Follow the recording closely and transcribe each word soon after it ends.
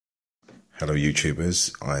Hello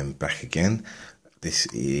YouTubers, I'm back again. This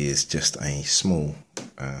is just a small,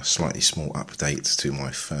 slightly small update to my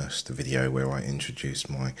first video where I introduced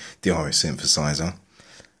my DRS synthesizer.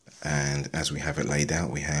 And as we have it laid out,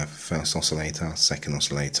 we have first oscillator, second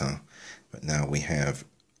oscillator, but now we have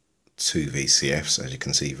two VCFs, as you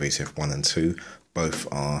can see, VCF 1 and 2.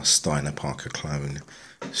 Both are Steiner Parker clone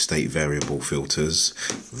state variable filters.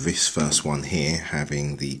 This first one here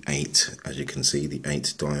having the 8, as you can see, the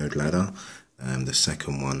 8 diode ladder. The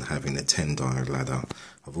second one having the 10 diode ladder.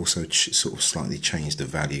 I've also sort of slightly changed the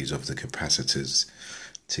values of the capacitors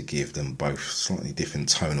to give them both slightly different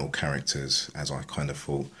tonal characters, as I kind of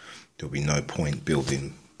thought there'll be no point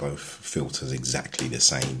building both filters exactly the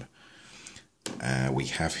same. We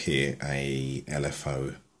have here a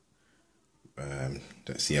LFO,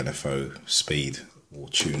 that's the LFO speed or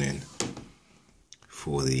tuning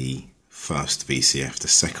for the first VCF. The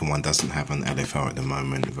second one doesn't have an LFO at the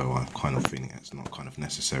moment, though I'm kind of feeling it's not kind of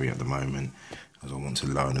necessary at the moment, as I want to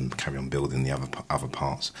learn and carry on building the other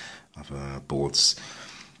parts, other boards,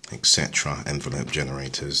 etc., envelope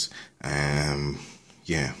generators.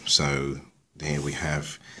 Yeah, so here we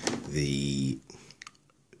have the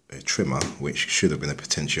trimmer, which should have been a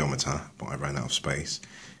potentiometer, but I ran out of space,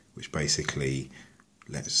 which basically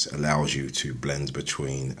allows you to blend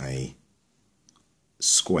between a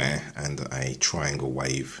square and a triangle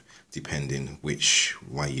wave, depending which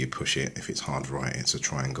way you push it. If it's hard right, it's a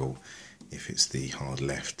triangle. If it's the hard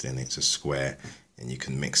left, then it's a square. And you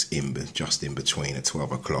can mix just in between at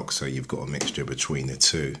 12 o'clock, so you've got a mixture between the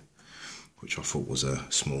two, which I thought was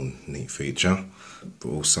a small neat feature. But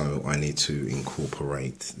also I need to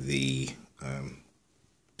incorporate the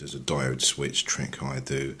there's a diode switch trick I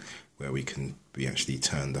do where we actually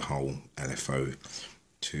turn the whole LFO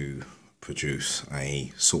to produce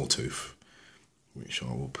a sawtooth, which I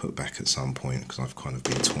will put back at some point because I've kind of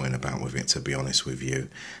been toying about with it, to be honest with you.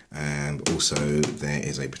 And also there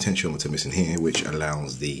is a potentiometer missing here, which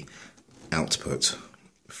allows the output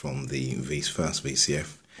from the first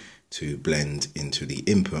VCF to blend into the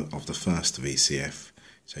input of the first VCF,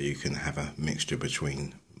 so you can have a mixture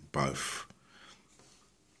between both,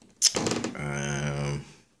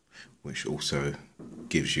 which also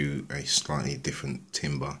gives you a slightly different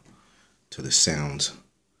timbre to the sound.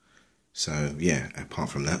 So yeah, apart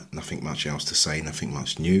from that, nothing much else to say, nothing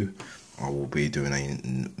much new. I will be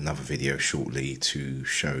doing another video shortly to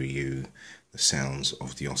show you the sounds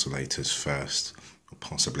of the oscillators first, or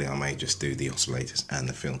possibly I may just do the oscillators and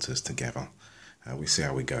the filters together. We'll see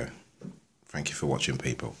how we go. Thank you for watching,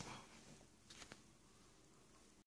 people.